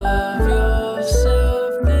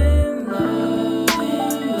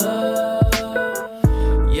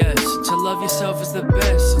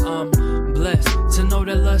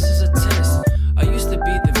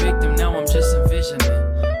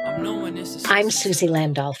I'm Susie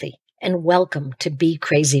Landolfi, and welcome to Be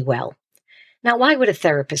Crazy Well. Now, why would a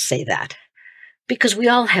therapist say that? Because we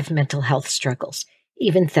all have mental health struggles,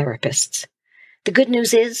 even therapists. The good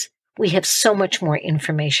news is we have so much more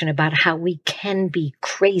information about how we can be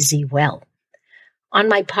crazy well. On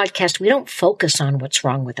my podcast, we don't focus on what's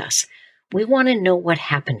wrong with us. We want to know what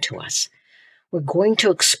happened to us. We're going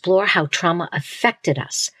to explore how trauma affected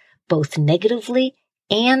us, both negatively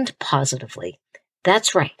and positively.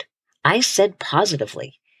 That's right. I said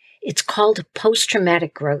positively. It's called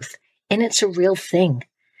post-traumatic growth, and it's a real thing.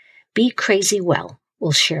 Be Crazy Well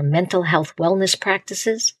will share mental health wellness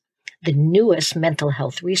practices, the newest mental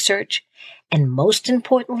health research, and most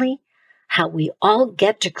importantly, how we all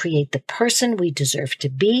get to create the person we deserve to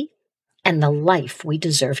be and the life we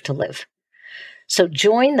deserve to live. So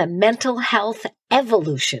join the mental health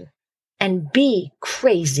evolution and be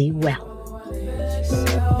crazy well.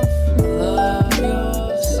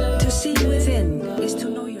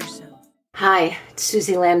 Hi, it's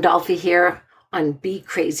Susie Landolfi here on Be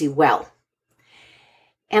Crazy Well.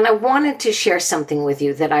 And I wanted to share something with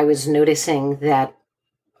you that I was noticing that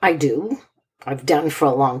I've done for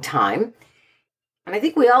a long time, and I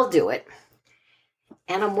think we all do it.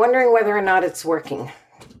 And I'm wondering whether or not it's working.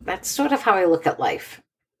 That's sort of how I look at life.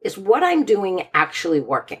 Is what I'm doing actually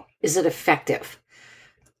working? Is it effective?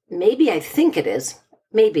 Maybe I think it is,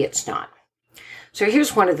 maybe it's not. So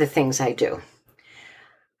here's one of the things I do.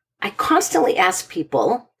 I constantly ask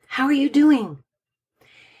people, how are you doing?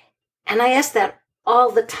 And I ask that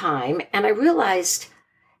all the time, and I realized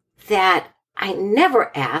that I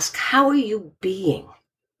never ask, how are you being?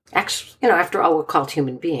 Actually, after all, we're called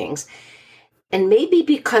human beings. And maybe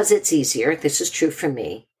because it's easier, this is true for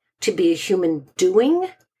me, to be a human doing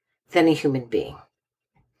than a human being.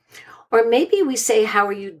 Or maybe we say, how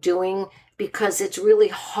are you doing? Because it's really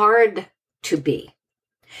hard to be.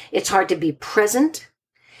 It's hard to be present.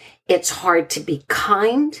 It's hard to be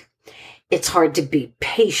kind. It's hard to be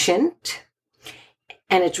patient.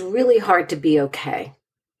 And it's really hard to be okay.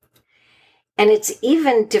 And it's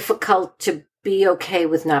even difficult to be okay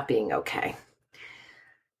with not being okay.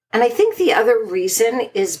 And I think the other reason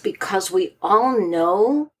is because we all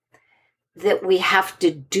know that we have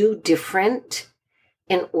to do different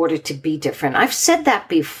in order to be different. I've said that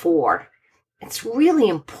before. It's really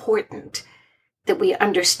important that we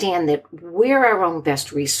understand that we're our own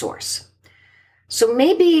best resource. So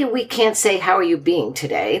maybe we can't say, how are you being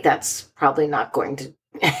today? That's probably not going to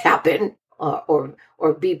happen or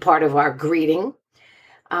be part of our greeting.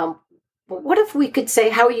 But what if we could say,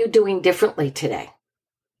 how are you doing differently today?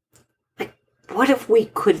 Like, what if we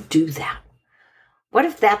could do that? What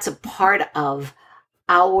if that's a part of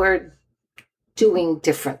our doing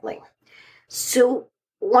differently? So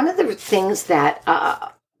one of the things that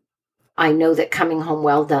I know that Coming Home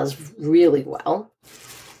Well does really well,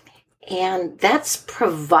 and that's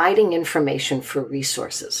providing information for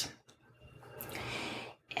resources.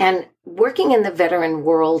 And working in the veteran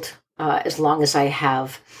world as long as I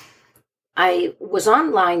have, I was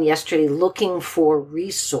online yesterday looking for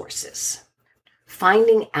resources,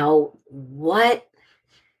 finding out what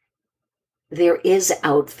there is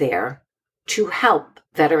out there to help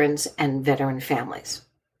veterans and veteran families.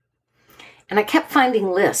 And I kept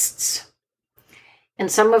finding lists.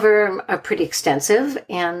 And some of them are pretty extensive,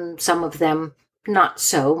 and some of them not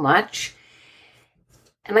so much.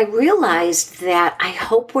 And I realized that I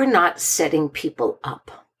hope we're not setting people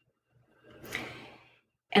up.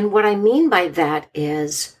 And what I mean by that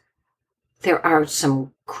is there are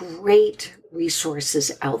some great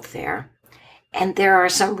resources out there, and there are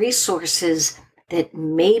some resources that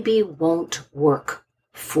maybe won't work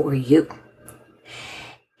for you.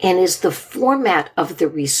 And is the format of the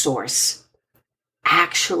resource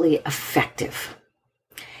actually effective?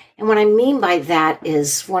 And what I mean by that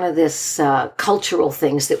is one of this cultural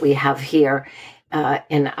things that we have here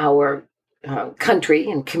in our country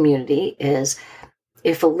and community is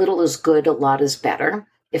if a little is good, a lot is better.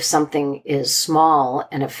 If something is small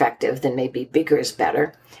and effective, then maybe bigger is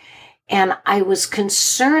better. And I was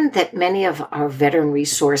concerned that many of our veteran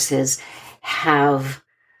resources have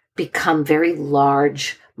become very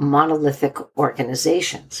large, monolithic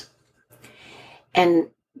organizations. And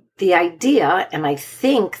the idea, and I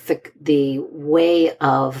think the way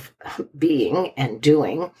of being and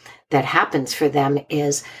doing that happens for them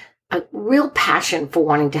is a real passion for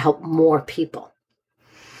wanting to help more people.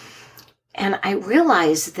 And I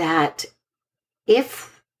realized that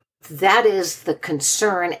if that is the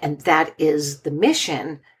concern and that is the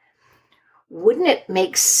mission, wouldn't it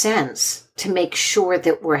make sense to make sure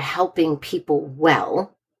that we're helping people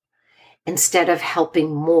well instead of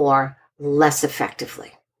helping more less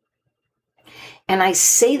effectively? And I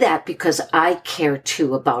say that because I care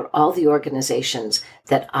too about all the organizations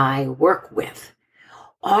that I work with.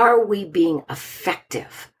 Are we being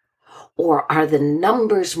effective, or are the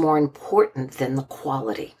numbers more important than the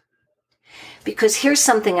quality? Because here's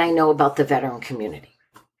something I know about the veteran community.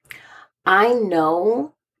 I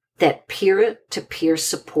know that peer-to-peer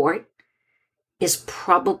support is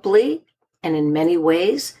probably, and in many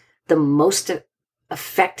ways, the most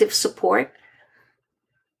effective support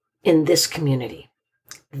in this community.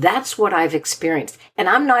 That's what I've experienced. And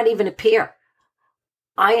I'm not even a peer.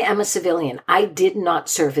 I am a civilian. I did not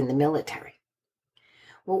serve in the military.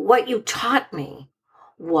 Well, what you taught me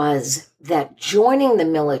was that joining the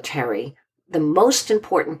military, the most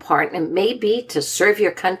important part, and it may be to serve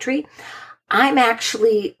your country, I'm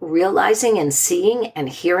actually realizing and seeing and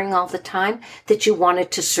hearing all the time that you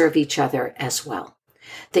wanted to serve each other as well.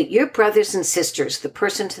 That your brothers and sisters, the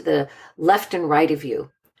person to the left and right of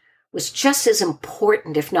you, was just as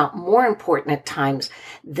important, if not more important at times,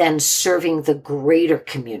 than serving the greater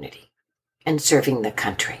community and serving the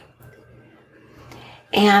country.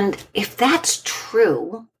 And if that's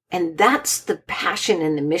true, and that's the passion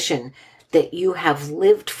and the mission that you have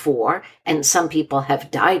lived for, and some people have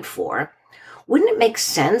died for, wouldn't it make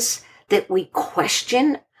sense that we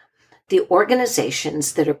question the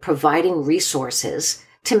organizations that are providing resources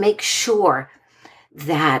to make sure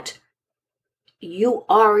that you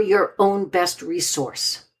are your own best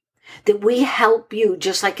resource, that we help you,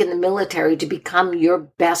 just like in the military, to become your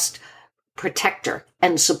best protector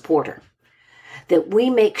and supporter, that we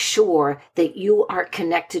make sure that you are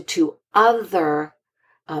connected to other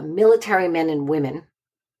military men and women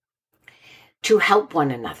to help one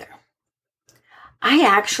another. I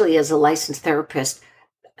actually, as a licensed therapist,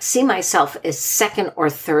 see myself as second or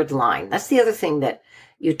third line. That's the other thing that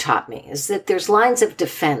you taught me, is that there's lines of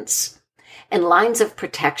defense and lines of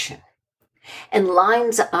protection and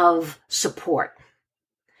lines of support.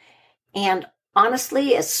 And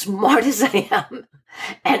honestly, as smart as I am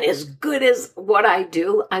and as good as what I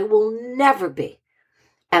do, I will never be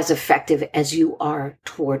as effective as you are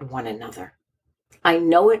toward one another. I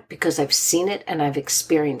know it because I've seen it and I've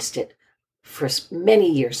experienced it for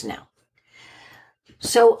many years now.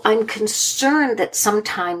 So I'm concerned that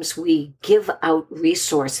sometimes we give out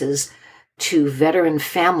resources to veteran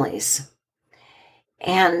families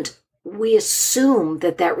and we assume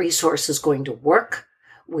that that resource is going to work.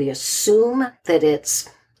 We assume that it's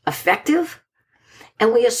effective.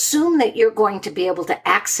 And we assume that you're going to be able to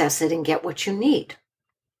access it and get what you need.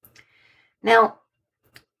 Now,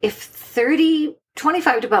 if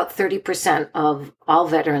 25 to about 30% of all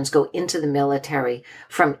veterans go into the military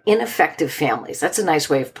from ineffective families, that's a nice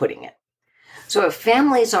way of putting it. So if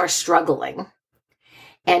families are struggling,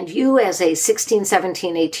 and you as a 16,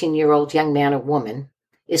 17, 18-year-old young man or woman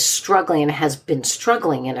is struggling and has been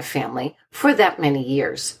struggling in a family for that many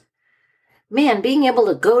years, man, being able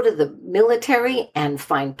to go to the military and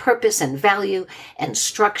find purpose and value and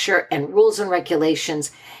structure and rules and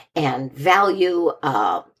regulations and value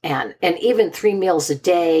and even 3 meals a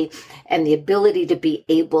day and the ability to be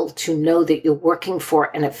able to know that you're working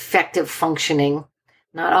for an effective, functioning,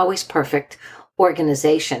 not always perfect,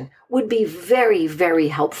 organization would be very, very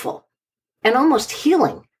helpful and almost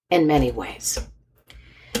healing in many ways.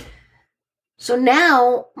 So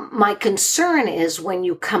now my concern is when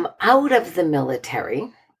you come out of the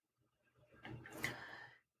military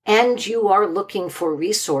and you are looking for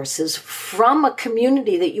resources from a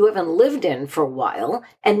community that you haven't lived in for a while,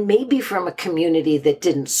 and maybe from a community that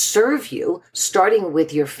didn't serve you, starting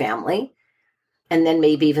with your family, and then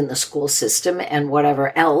maybe even the school system and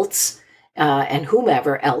whatever else, and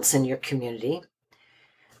whomever else in your community,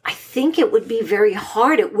 I think it would be very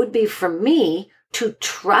hard. It would be for me to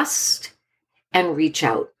trust and reach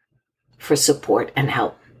out for support and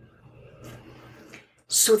help.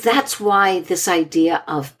 So that's why this idea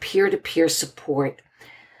of peer-to-peer support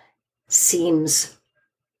seems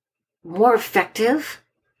more effective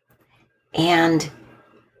and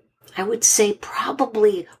I would say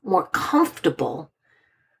probably more comfortable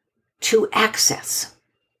to access.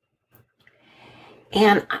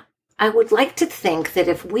 And I would like to think that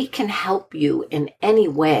if we can help you in any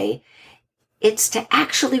way, it's to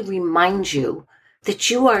actually remind you that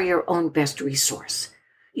you are your own best resource.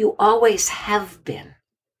 You always have been.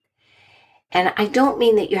 And I don't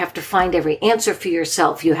mean that you have to find every answer for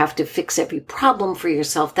yourself. You have to fix every problem for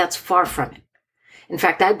yourself. That's far from it. In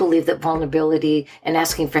fact, I believe that vulnerability and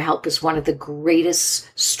asking for help is one of the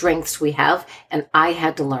greatest strengths we have, and I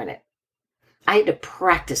had to learn it. I had to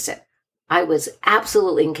practice it. I was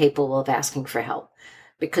absolutely incapable of asking for help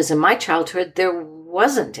because in my childhood, there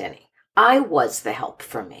wasn't any. I was the help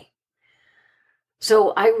for me.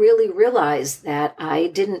 So I really realized that I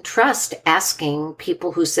didn't trust asking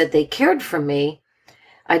people who said they cared for me.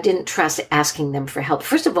 I didn't trust asking them for help.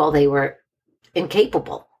 First of all, they were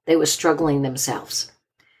incapable. They were struggling themselves.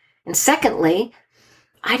 And secondly,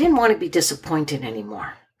 I didn't want to be disappointed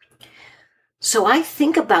anymore. So I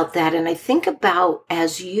think about that, and I think about,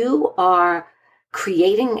 as you are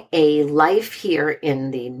creating a life here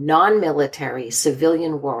in the non-military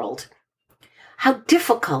civilian world, how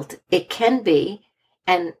difficult it can be,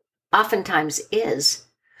 and oftentimes is,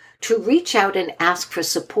 to reach out and ask for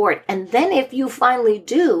support. And then if you finally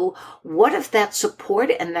do, what if that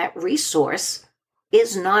support and that resource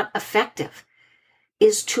is not effective,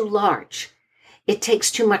 is too large? It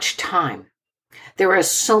takes too much time. There are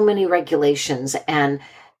so many regulations and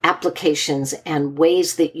applications and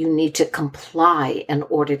ways that you need to comply in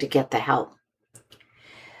order to get the help.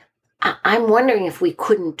 I'm wondering if we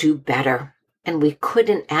couldn't do better, and we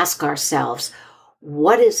couldn't ask ourselves,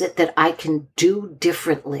 what is it that I can do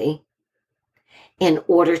differently in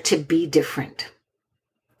order to be different?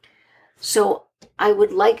 So I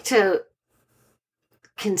would like to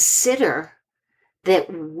consider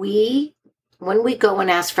that when we go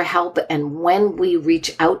and ask for help and when we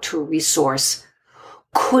reach out to a resource,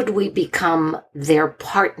 could we become their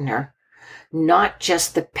partner, not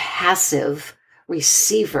just the passive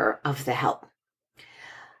receiver of the help?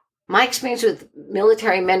 My experience with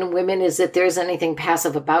military men and women is that there isn't anything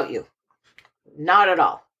passive about you. Not at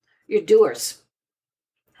all. You're doers.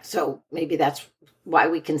 So maybe that's why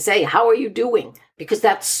we can say, how are you doing? Because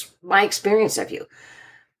that's my experience of you.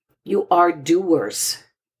 You are doers.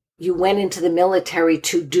 You went into the military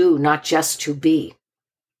to do, not just to be.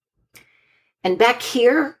 And back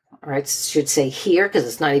here, or I should say here, because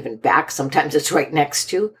it's not even back, sometimes it's right next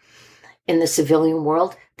to, in the civilian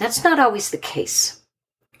world, that's not always the case.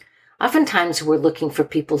 Oftentimes we're looking for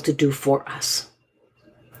people to do for us.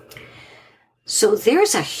 So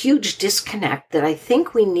there's a huge disconnect that I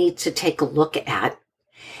think we need to take a look at.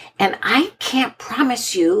 And I can't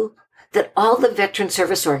promise you that all the veteran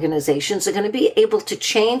service organizations are going to be able to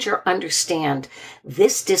change or understand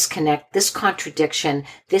this disconnect, this contradiction,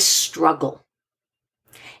 this struggle.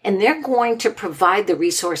 And they're going to provide the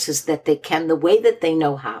resources that they can, the way that they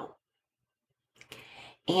know how.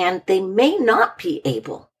 And they may not be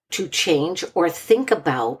able to change or think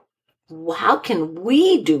about, how can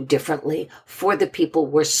we do differently for the people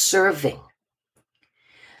we're serving?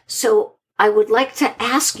 So I would like to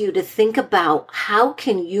ask you to think about, how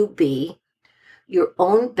can you be your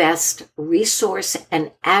own best resource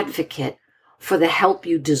and advocate for the help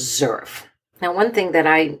you deserve? Now, one thing that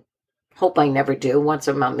I hope I never do, once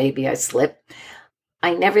a month maybe I slip,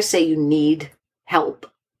 I never say you need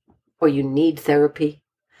help or you need therapy.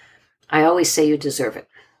 I always say you deserve it.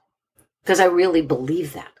 Because I really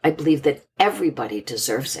believe that. I believe that everybody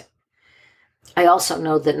deserves it. I also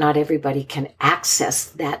know that not everybody can access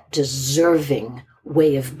that deserving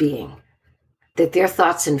way of being. That their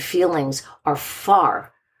thoughts and feelings are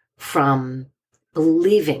far from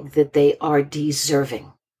believing that they are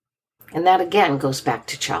deserving. And that again goes back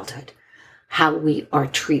to childhood. How we are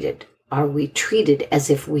treated. Are we treated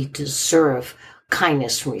as if we deserve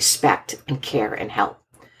kindness, respect, and care and help?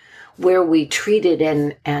 Where we treated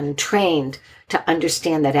and trained to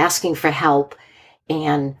understand that asking for help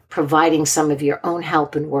and providing some of your own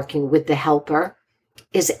help and working with the helper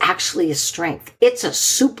is actually a strength. It's a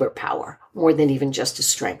superpower more than even just a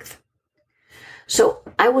strength. So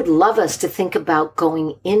I would love us to think about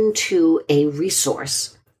going into a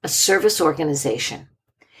resource, a service organization,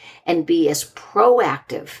 and be as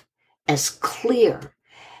proactive, as clear,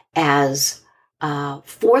 as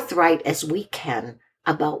forthright as we can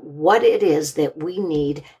about what it is that we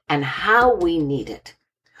need and how we need it.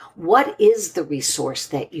 What is the resource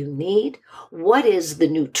that you need? What is the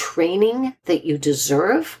new training that you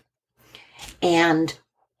deserve? And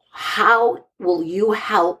how will you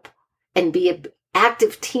help and be an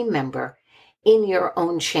active team member in your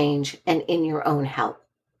own change and in your own help?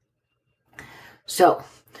 So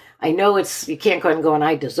I know you can't go and go, and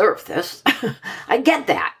I deserve this. I get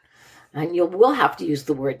that. And you will have to use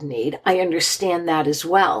the word need. I understand that as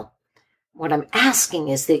well. What I'm asking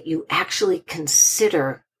is that you actually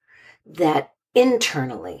consider that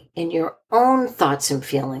internally, in your own thoughts and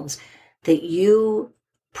feelings, that you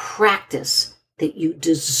practice, that you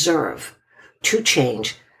deserve to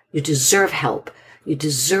change, you deserve help, you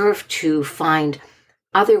deserve to find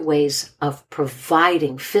other ways of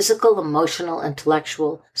providing physical, emotional,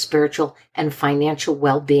 intellectual, spiritual, and financial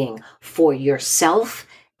well-being for yourself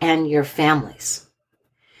and your families.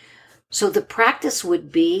 So the practice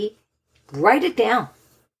would be, write it down.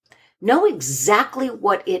 Know exactly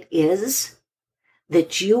what it is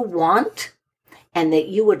that you want and that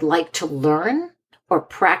you would like to learn or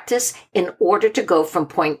practice in order to go from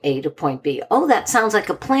point A to point B? Oh, that sounds like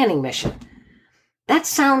a planning mission. That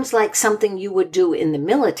sounds like something you would do in the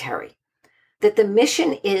military, that the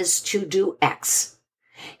mission is to do X.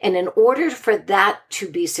 And in order for that to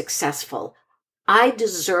be successful, I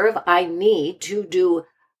need to do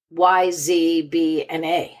Y, Z, B, and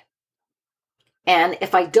A. And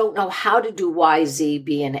if I don't know how to do Y, Z,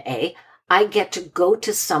 B, and A, I get to go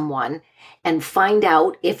to someone and find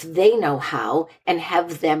out if they know how and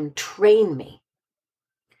have them train me.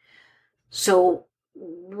 So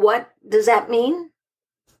what does that mean?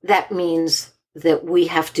 That means that we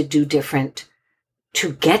have to do different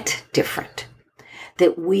to get different,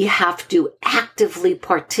 that we have to actively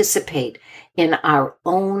participate in our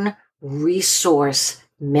own resource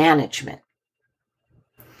management.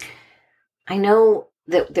 I know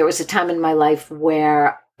that there was a time in my life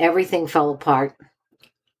where everything fell apart.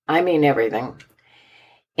 I mean, everything.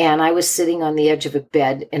 And I was sitting on the edge of a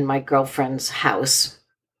bed in my girlfriend's house.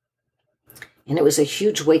 And it was a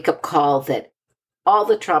huge wake-up call that all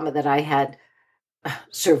the trauma that I had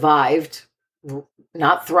survived,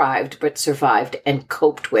 not thrived, but survived and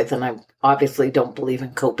coped with. And I obviously don't believe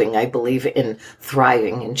in coping. I believe in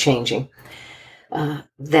thriving and changing.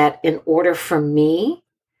 That in order for me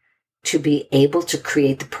to be able to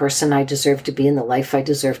create the person I deserve to be and the life I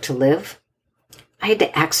deserve to live, I had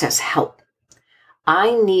to access help.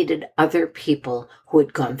 I needed other people who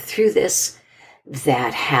had gone through this,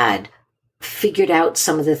 that had figured out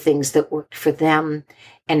some of the things that worked for them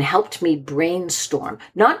and helped me brainstorm,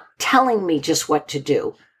 not telling me just what to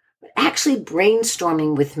do, but actually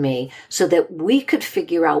brainstorming with me so that we could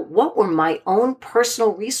figure out what were my own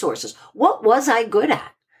personal resources. What was I good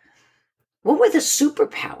at? What were the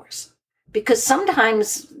superpowers? Because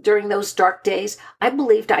sometimes during those dark days, I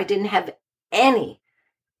believed I didn't have any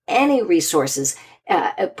resources,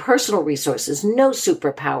 personal resources, no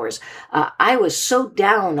superpowers. I was so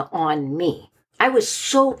down on me. I was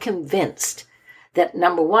so convinced that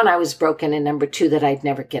number one, I was broken, and number two, that I'd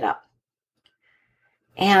never get up.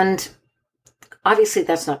 And obviously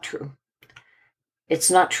that's not true. It's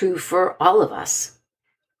not true for all of us.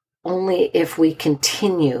 Only if we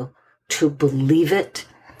continue to believe it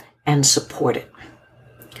and support it.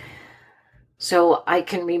 So I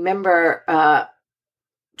can remember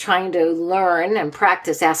trying to learn and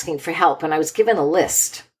practice asking for help, and I was given a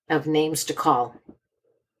list of names to call.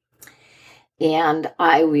 And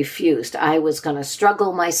I refused. I was going to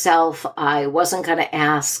struggle myself. I wasn't going to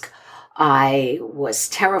ask. I was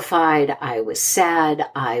terrified. I was sad.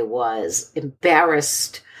 I was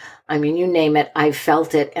embarrassed. I mean, you name it, I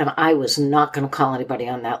felt it, and I was not going to call anybody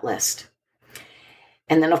on that list.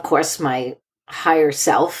 And then, of course, my higher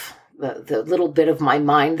self, the little bit of my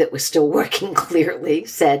mind that was still working clearly,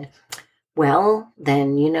 said, well,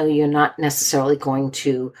 then, you're not necessarily going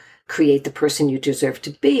to create the person you deserve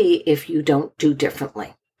to be if you don't do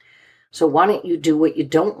differently. So why don't you do what you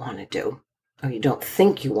don't want to do, or you don't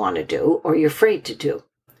think you want to do, or you're afraid to do?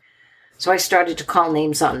 So I started to call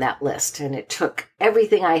names on that list, and it took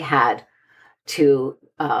everything I had to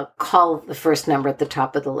call the first number at the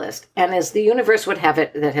top of the list. And as the universe would have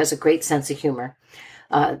it, that has a great sense of humor,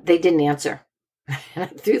 they didn't answer. And I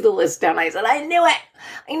threw the list down. I said, I knew it.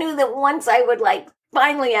 I knew that once I would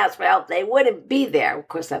finally ask for help, they wouldn't be there. Of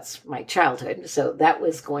course, that's my childhood. So that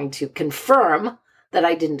was going to confirm that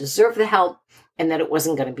I didn't deserve the help and that it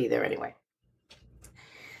wasn't going to be there anyway.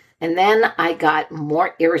 And then I got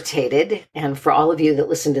more irritated. And for all of you that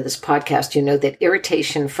listen to this podcast, you know that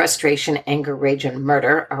irritation, frustration, anger, rage, and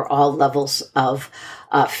murder are all levels of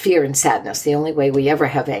fear and sadness. The only way we ever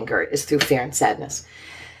have anger is through fear and sadness.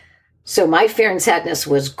 So my fear and sadness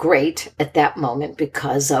was great at that moment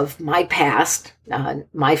because of my past,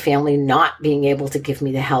 my family not being able to give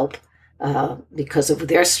me the help because of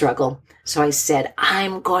their struggle. So I said,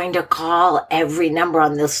 I'm going to call every number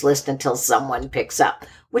on this list until someone picks up,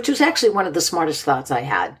 which was actually one of the smartest thoughts I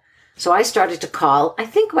had. So I started to call. I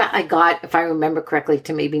think I got, if I remember correctly,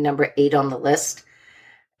 to maybe number 8 on the list.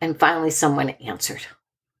 And finally someone answered.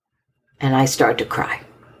 And I started to cry.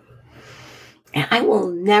 And I will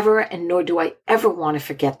never, and nor do I ever want to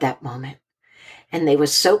forget that moment. And they were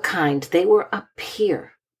so kind. They were a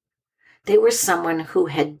peer. They were someone who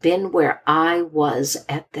had been where I was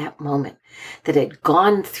at that moment, that had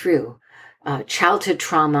gone through childhood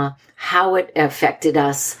trauma, how it affected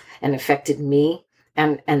us and affected me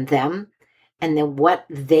and them, and then what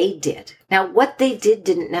they did. Now, what they did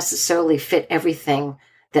didn't necessarily fit everything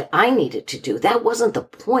that I needed to do. That wasn't the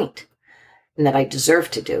point, and that I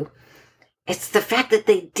deserved to do. It's the fact that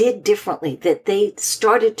they did differently, that they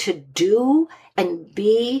started to do and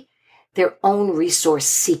be their own resource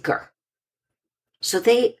seeker. So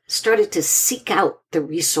they started to seek out the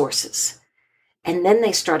resources, and then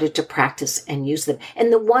they started to practice and use them.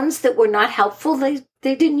 And the ones that were not helpful, they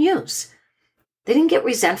didn't use. They didn't get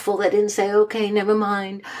resentful. They didn't say, okay, never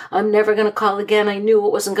mind. I'm never going to call again. I knew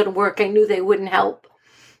it wasn't going to work. I knew they wouldn't help.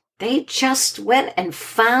 They just went and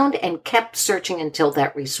found and kept searching until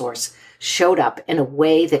that resource showed up in a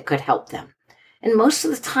way that could help them. And most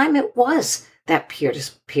of the time it was that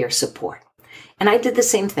peer-to-peer support. And I did the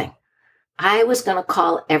same thing. I was going to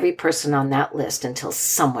call every person on that list until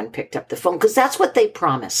someone picked up the phone, because that's what they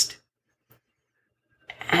promised.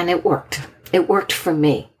 And it worked. It worked for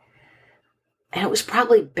me. And it was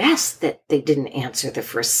probably best that they didn't answer. The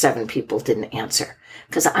first 7 people didn't answer,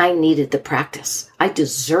 because I needed the practice. I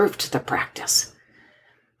deserved the practice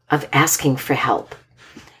of asking for help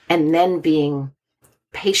and then being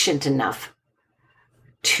patient enough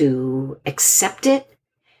to accept it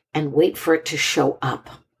and wait for it to show up.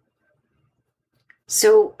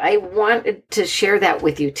 So I wanted to share that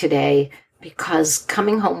with you today, because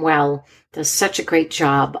Coming Home Well does such a great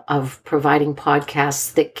job of providing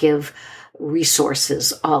podcasts that give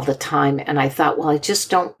resources all the time. And I thought, well, I just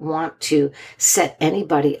don't want to set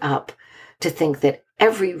anybody up to think that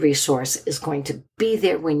every resource is going to be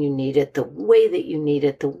there when you need it, the way that you need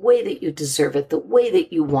it, the way that you deserve it, the way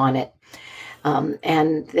that you want it.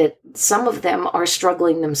 And that some of them are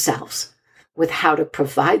struggling themselves with how to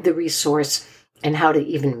provide the resource and how to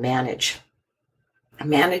even manage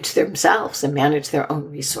themselves and manage their own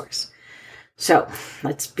resource. So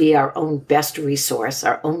let's be our own best resource,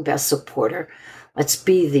 our own best supporter. Let's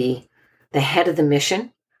be the head of the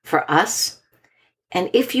mission for us. And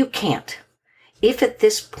if you can't, if at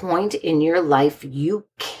this point in your life you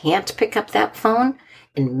can't pick up that phone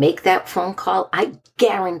and make that phone call, I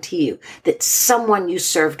guarantee you that someone you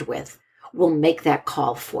served with will make that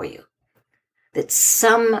call for you. That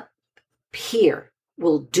some peer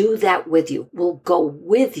will do that with you, will go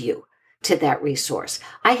with you to that resource.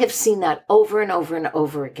 I have seen that over and over and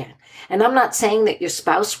over again. And I'm not saying that your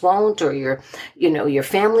spouse won't or your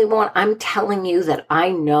family won't. I'm telling you that I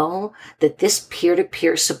know that this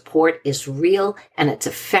peer-to-peer support is real and it's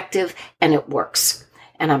effective and it works.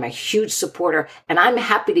 And I'm a huge supporter, and I'm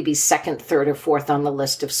happy to be second, third, or fourth on the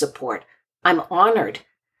list of support. I'm honored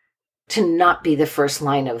to not be the first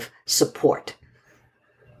line of support.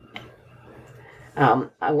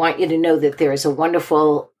 I want you to know that there is a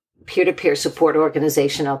wonderful peer-to-peer support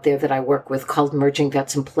organization out there that I work with called Merging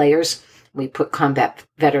Vets and Players. We put combat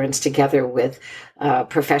veterans together with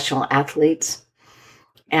professional athletes.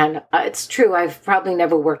 And it's true, I've probably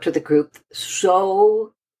never worked with a group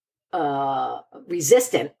so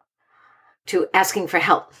resistant to asking for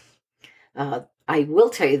help. I will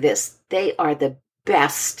tell you this, they are the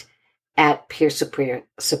best at peer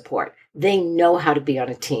support. They know how to be on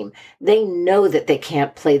a team. They know that they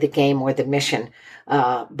can't play the game or the mission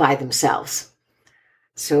by themselves.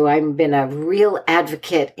 So I've been a real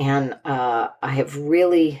advocate, and I have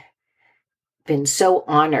really been so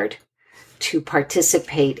honored to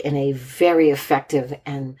participate in a very effective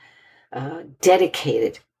and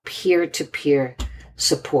dedicated peer-to-peer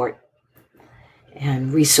support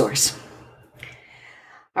and resource.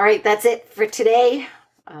 All right, that's it for today.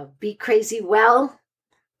 Be crazy well.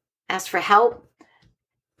 Ask for help.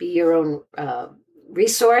 Be your own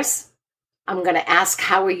resource. I'm going to ask,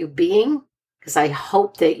 how are you being? Because I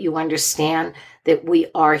hope that you understand that we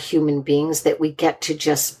are human beings, that we get to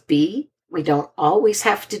just be. We don't always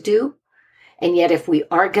have to do. And yet if we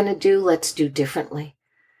are going to do, let's do differently.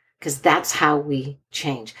 Because that's how we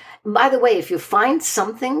change. And by the way, if you find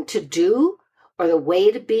something to do or the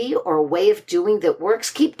way to be or a way of doing that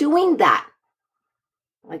works, keep doing that.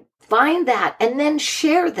 Like, find that and then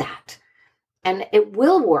share that. And it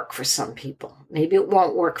will work for some people. Maybe it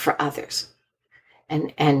won't work for others.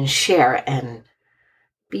 And share and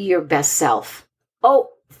be your best self.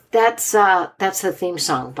 Oh, that's the theme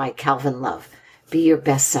song by Calvin Love. Be your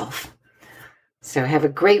best self. So have a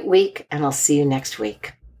great week, and I'll see you next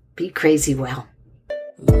week. Be crazy well.